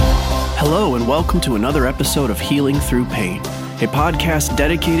Hello and welcome to another episode of Healing Through Pain, a podcast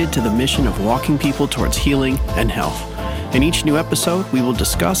dedicated to the mission of walking people towards healing and health. In each new episode, we will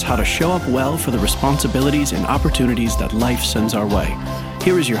discuss how to show up well for the responsibilities and opportunities that life sends our way.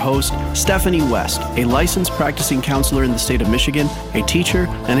 Here is your host, Stephanie West, a licensed practicing counselor in the state of Michigan, a teacher,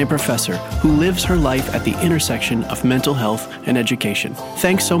 and a professor who lives her life at the intersection of mental health and education.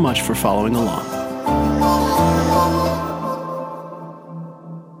 Thanks so much for following along.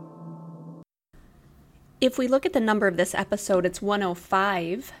 If we look at the number of this episode, it's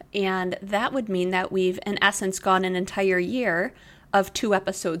 105, and that would mean that we've, in essence, gone an entire year of 2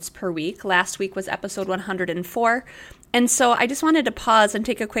 episodes per week. Last week was episode 104, and so I just wanted to pause and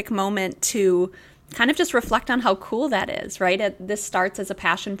take a quick moment to kind of just reflect on how cool that is, right? This starts as a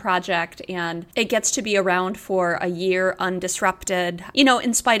passion project and it gets to be around for a year undisrupted. You know,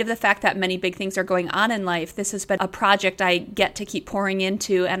 in spite of the fact that many big things are going on in life, this has been a project I get to keep pouring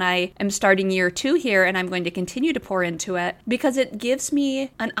into, and I am starting year 2 here and I'm going to continue to pour into it because it gives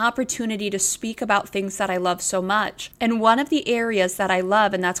me an opportunity to speak about things that I love so much. And one of the areas that I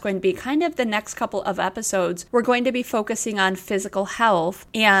love, and that's going to be kind of the next couple of episodes, we're going to be focusing on physical health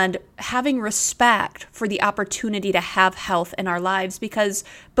and having respect for the opportunity to have health in our lives, because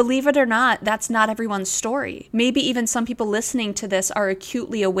believe it or not, that's not everyone's story. Maybe even some people listening to this are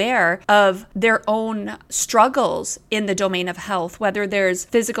acutely aware of their own struggles in the domain of health, whether there's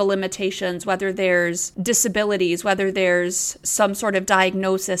physical limitations, whether there's disabilities, whether there's some sort of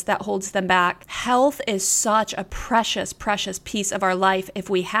diagnosis that holds them back. Health is such a precious, precious piece of our life if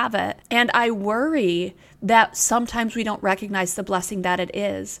we have it. And I worry that sometimes we don't recognize the blessing that it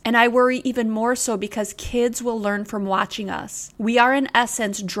is. And I worry even more so because kids will learn from watching us. We are in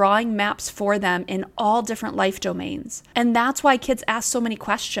essence drawing maps for them in all different life domains. And that's why kids ask so many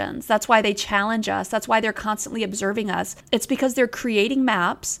questions. That's why they challenge us. That's why they're constantly observing us. It's because they're creating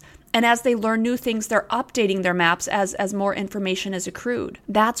maps, and as they learn new things, they're updating their maps as more information is accrued.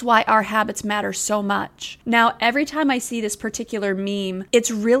 That's why our habits matter so much. Now, every time I see this particular meme,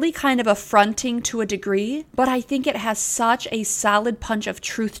 it's really kind of affronting to a degree, but I think it has such a solid punch of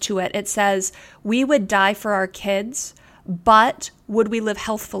truth to it. It says, we would die for our kids, but would we live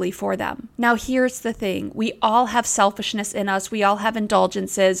healthfully for them? Now, here's the thing. We all have selfishness in us. We all have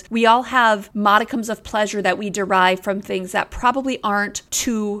indulgences. We all have modicums of pleasure that we derive from things that probably aren't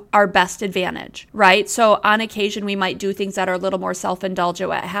to our best advantage, right? So on occasion, we might do things that are a little more self-indulgent,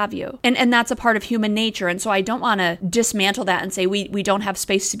 what have you. And that's a part of human nature. And so I don't want to dismantle that and say we don't have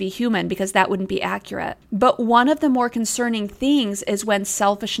space to be human, because that wouldn't be accurate. But one of the more concerning things is when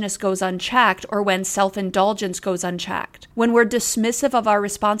selfishness goes unchecked, or when self-indulgence goes unchecked. When we're dismissive of our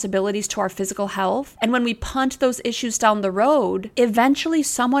responsibilities to our physical health, and when we punt those issues down the road, eventually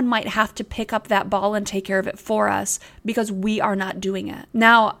someone might have to pick up that ball and take care of it for us because we are not doing it.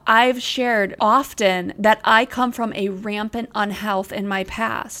 Now, I've shared often that I come from a rampant unhealth in my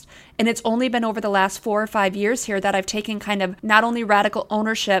past. And it's only been over the last 4 or 5 years here that I've taken kind of not only radical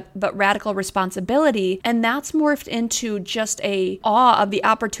ownership, but radical responsibility. And that's morphed into just a awe of the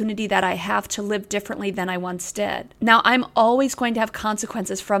opportunity that I have to live differently than I once did. Now, I'm always going to have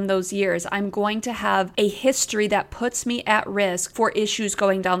consequences from those years. I'm going to have a history that puts me at risk for issues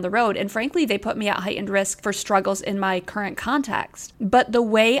going down the road. And frankly, they put me at heightened risk for struggles in my current context. But the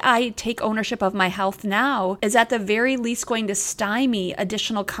way I take ownership of my health now is at the very least going to stymie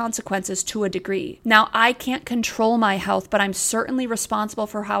additional consequences to a degree. Now, I can't control my health, but I'm certainly responsible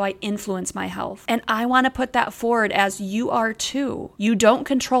for how I influence my health. And I want to put that forward as you are too. You don't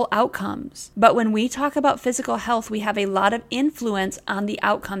control outcomes. But when we talk about physical health, we have a lot of influence on the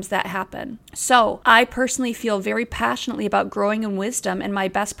outcomes that happen. So I personally feel very passionately about growing in wisdom and my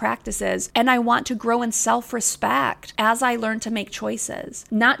best practices. And I want to grow in self-respect as I learn to make choices.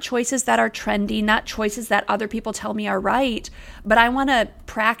 Not choices that are trendy, not choices that other people tell me are right, but I want to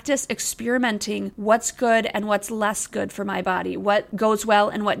practice experimenting what's good and what's less good for my body, what goes well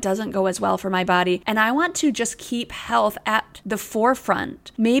and what doesn't go as well for my body. And I want to just keep health at the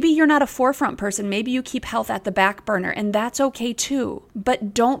forefront. Maybe you're not a forefront person. Maybe you keep health at the back burner, and that's okay too.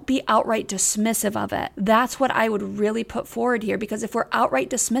 But don't be outright dismissive of it. That's what I would really put forward here, because if we're outright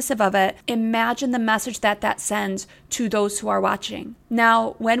dismissive of it, imagine the message that sends to those who are watching.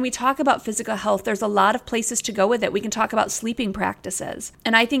 Now, when we talk about physical health, there's a lot of places to go with it. We can talk about sleeping practices.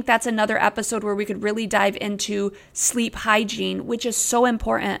 And I think that's another episode where we could really dive into sleep hygiene, which is so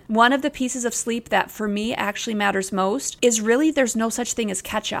important. One of the pieces of sleep that for me actually matters most is really there's no such thing as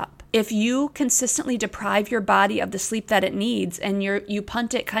catch up. If you consistently deprive your body of the sleep that it needs and you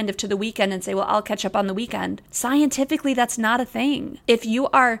punt it kind of to the weekend and say, well, I'll catch up on the weekend, scientifically, that's not a thing. If you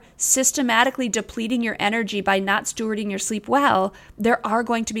are systematically depleting your energy by not stewarding your sleep well, there are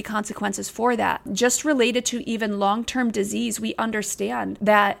going to be consequences for that. Just related to even long-term disease, we understand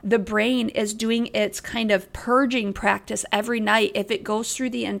that the brain is doing its kind of purging practice every night. If it goes through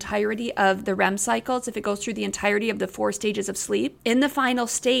the entirety of the REM cycles, if it goes through the entirety of the 4 stages of sleep, in the final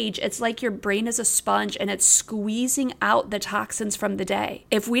stage, it's like your brain is a sponge and it's squeezing out the toxins from the day.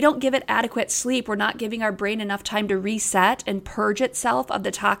 If we don't give it adequate sleep, we're not giving our brain enough time to reset and purge itself of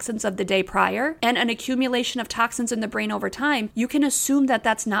the toxins of the day prior, and an accumulation of toxins in the brain over time, you can assume that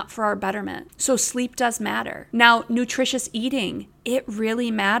that's not for our betterment. So sleep does matter. Now, nutritious eating, it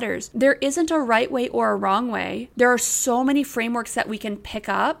really matters. There isn't a right way or a wrong way. There are so many frameworks that we can pick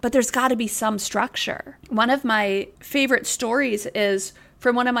up, but there's got to be some structure. One of my favorite stories is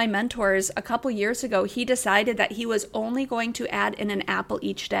from one of my mentors a couple years ago. He decided that he was only going to add in an apple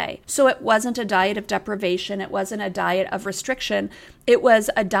each day. So it wasn't a diet of deprivation. It wasn't a diet of restriction. It was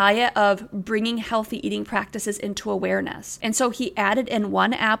a diet of bringing healthy eating practices into awareness. And so he added in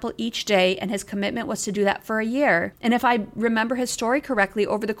 1 apple each day, and his commitment was to do that for a year. And if I remember his story correctly,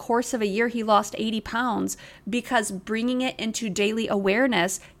 over the course of a year, he lost 80 pounds because bringing it into daily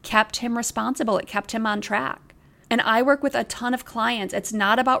awareness kept him responsible. It kept him on track. And I work with a ton of clients. It's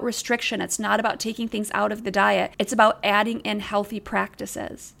not about restriction. It's not about taking things out of the diet. It's about adding in healthy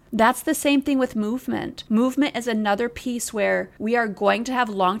practices. That's the same thing with movement. Movement is another piece where we are going to have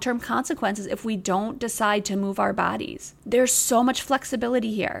long-term consequences if we don't decide to move our bodies. There's so much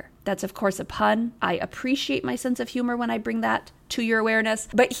flexibility here. That's, of course, a pun. I appreciate my sense of humor when I bring that to your awareness.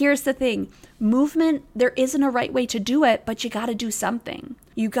 But here's the thing. Movement, there isn't a right way to do it, but you got to do something.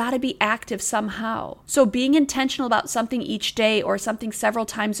 You got to be active somehow. So being intentional about something each day or something several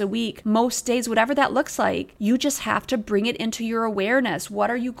times a week, most days, whatever that looks like, you just have to bring it into your awareness.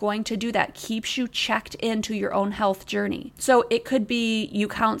 What are you going to do that keeps you checked into your own health journey? So it could be you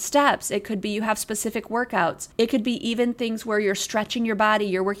count steps. It could be you have specific workouts. It could be even things where you're stretching your body,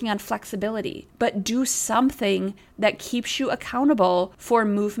 you're working on flexibility. But do something that keeps you accountable for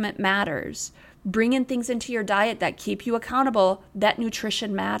movement matters. Bring in things into your diet that keep you accountable, that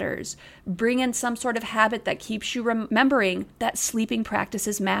nutrition matters. Bring in some sort of habit that keeps you remembering that sleeping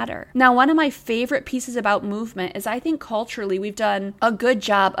practices matter. Now, one of my favorite pieces about movement is I think culturally we've done a good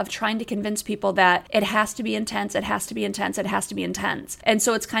job of trying to convince people that it has to be intense, it has to be intense, it has to be intense. And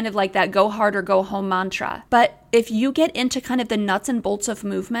so it's kind of like that go hard or go home mantra. But if you get into kind of the nuts and bolts of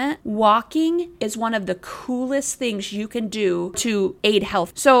movement, walking is one of the coolest things you can do to aid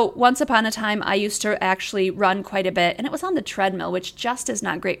health. So once upon a time, I used to actually run quite a bit, and it was on the treadmill, which just is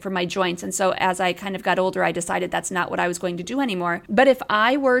not great for my joints. And so as I kind of got older, I decided that's not what I was going to do anymore. But if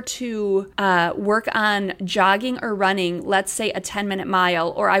I were to work on jogging or running, let's say a 10-minute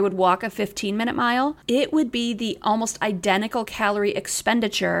mile, or I would walk a 15-minute mile, it would be the almost identical calorie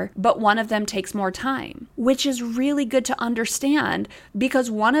expenditure, but one of them takes more time, which is really good to understand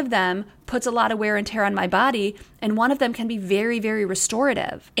because one of them puts a lot of wear and tear on my body, and one of them can be very, very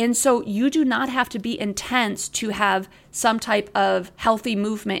restorative. And so you do not have to be intense to have some type of healthy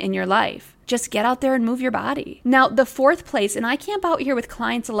movement in your life. Just get out there and move your body. Now, the fourth place, and I camp out here with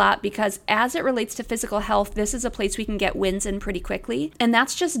clients a lot because as it relates to physical health, this is a place we can get wins in pretty quickly. And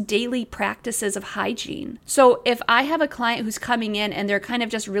that's just daily practices of hygiene. So if I have a client who's coming in and they're kind of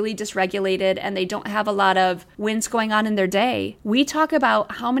just really dysregulated and they don't have a lot of wins going on in their day, we talk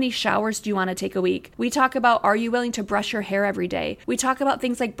about how many showers do you want to take a week? We talk about, are you willing to brush your hair every day? We talk about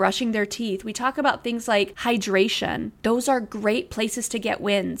things like brushing their teeth. We talk about things like hydration. Those are great places to get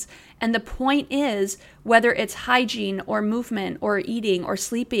wins. And the point is, whether it's hygiene or movement or eating or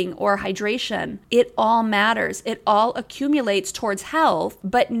sleeping or hydration, it all matters. It all accumulates towards health,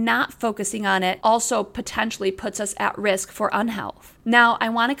 but not focusing on it also potentially puts us at risk for unhealth. Now, I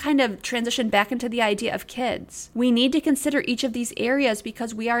want to kind of transition back into the idea of kids. We need to consider each of these areas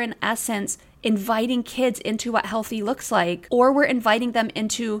because we are in essence inviting kids into what healthy looks like, or we're inviting them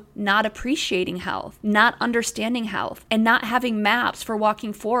into not appreciating health, not understanding health, and not having maps for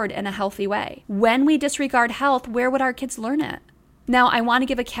walking forward in a healthy way. When we disregard health, where would our kids learn it? Now, I want to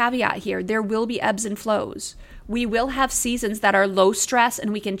give a caveat here. There will be ebbs and flows. We will have seasons that are low stress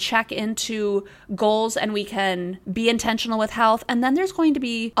and we can check into goals and we can be intentional with health. And then there's going to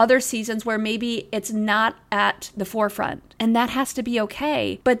be other seasons where maybe it's not at the forefront. and that has to be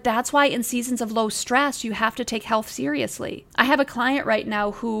okay. But that's why in seasons of low stress, you have to take health seriously. I have a client right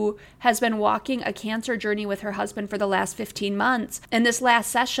now who has been walking a cancer journey with her husband for the last 15 months. And this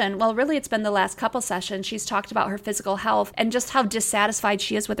last session, well, really it's been the last couple sessions, she's talked about her physical health and just how dissatisfied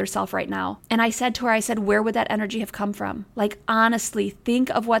she is with herself right now. And I said to her, where would that energy have come from? Like, honestly, think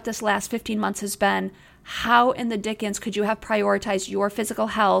of what this last 15 months has been. How in the dickens could you have prioritized your physical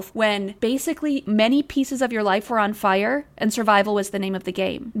health when basically many pieces of your life were on fire and survival was the name of the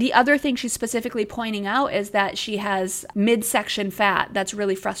game? The other thing she's specifically pointing out is that she has midsection fat that's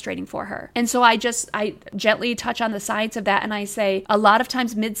really frustrating for her. And so I gently touch on the science of that, and I say a lot of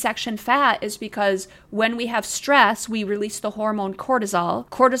times midsection fat is because when we have stress, we release the hormone cortisol.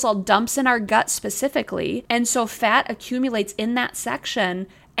 Cortisol dumps in our gut specifically, and so fat accumulates in that section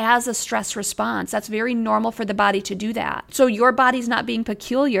as a stress response. That's very normal for the body to do that. So your body's not being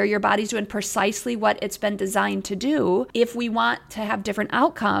peculiar. Your body's doing precisely what it's been designed to do. If we want to have different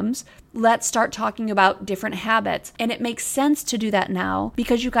outcomes, let's start talking about different habits. And it makes sense to do that now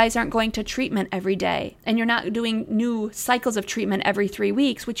because you guys aren't going to treatment every day and you're not doing new cycles of treatment every 3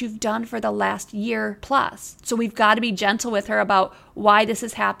 weeks, which you've done for the last year plus. So we've got to be gentle with her about why this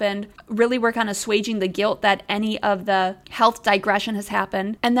has happened, really work on assuaging the guilt that any of the health digression has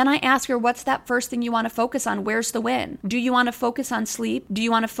happened. And then I ask her, what's that first thing you want to focus on? Where's the win? Do you want to focus on sleep? Do you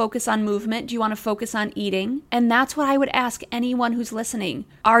want to focus on movement? Do you want to focus on eating? And that's what I would ask anyone who's listening.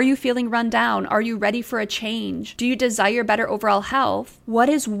 Are you feeling run down? Are you ready for a change? Do you desire better overall health? What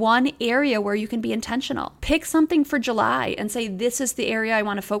is one area where you can be intentional? Pick something for July and say, this is the area I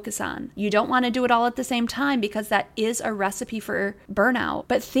want to focus on. You don't want to do it all at the same time because that is a recipe for burnout.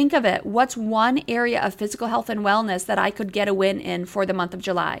 But think of it. What's one area of physical health and wellness that I could get a win in for the month of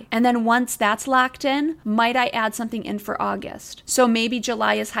July? And then once that's locked in, might I add something in for August? So maybe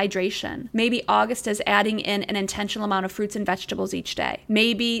July is hydration. Maybe August is adding in an intentional amount of fruits and vegetables each day.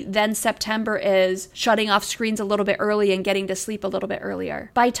 Maybe then September is shutting off screens a little bit early and getting to sleep a little bit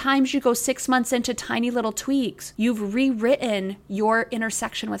earlier. By times you go 6 months into tiny little tweaks, you've rewritten your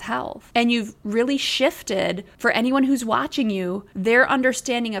intersection with health. And you've really shifted, for anyone who's watching you, their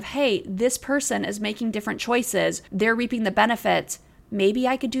understanding of, hey, this person is making different choices. They're reaping the benefits. Maybe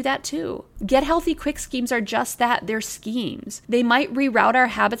I could do that too. Get Healthy Quick schemes are just that. They're schemes. They might reroute our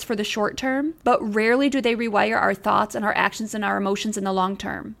habits for the short term, but rarely do they rewire our thoughts and our actions and our emotions in the long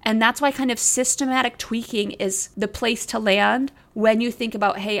term. And that's why kind of systematic tweaking is the place to land when you think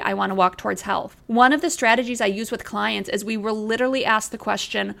about, hey, I want to walk towards health. One of the strategies I use with clients is we will literally ask the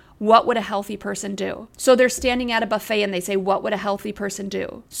question, what would a healthy person do? So they're standing at a buffet and they say, what would a healthy person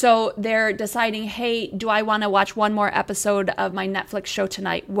do? So they're deciding, hey, do I want to watch one more episode of my Netflix show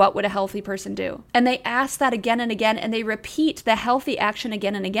tonight? What would a healthy person do? And they ask that again and again, and they repeat the healthy action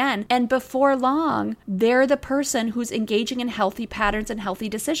again and again. And before long, they're the person who's engaging in healthy patterns and healthy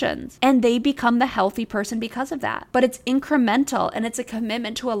decisions. And they become the healthy person because of that. But it's incremental. And it's a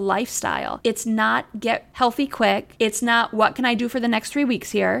commitment to a lifestyle. It's not get healthy quick. It's not what can I do for the next 3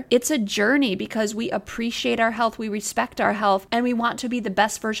 weeks here. It's a journey because we appreciate our health, we respect our health, and we want to be the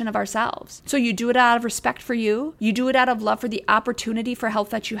best version of ourselves. So you do it out of respect for you do it out of love for the opportunity for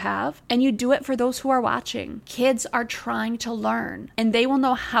health that you have, and you do it for those who are watching. Kids are trying to learn, and they will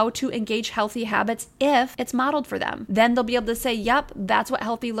know how to engage healthy habits if it's modeled for them. Then they'll be able to say, yep, that's what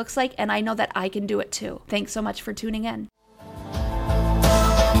healthy looks like, and I know that I can do it too. Thanks so much for tuning in.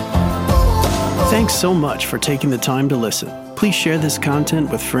 Thanks so much for taking the time to listen. Please share this content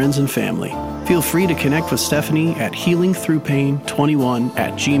with friends and family. Feel free to connect with Stephanie at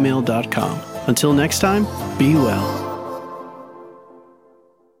healingthroughpain21@gmail.com. Until next time, be well.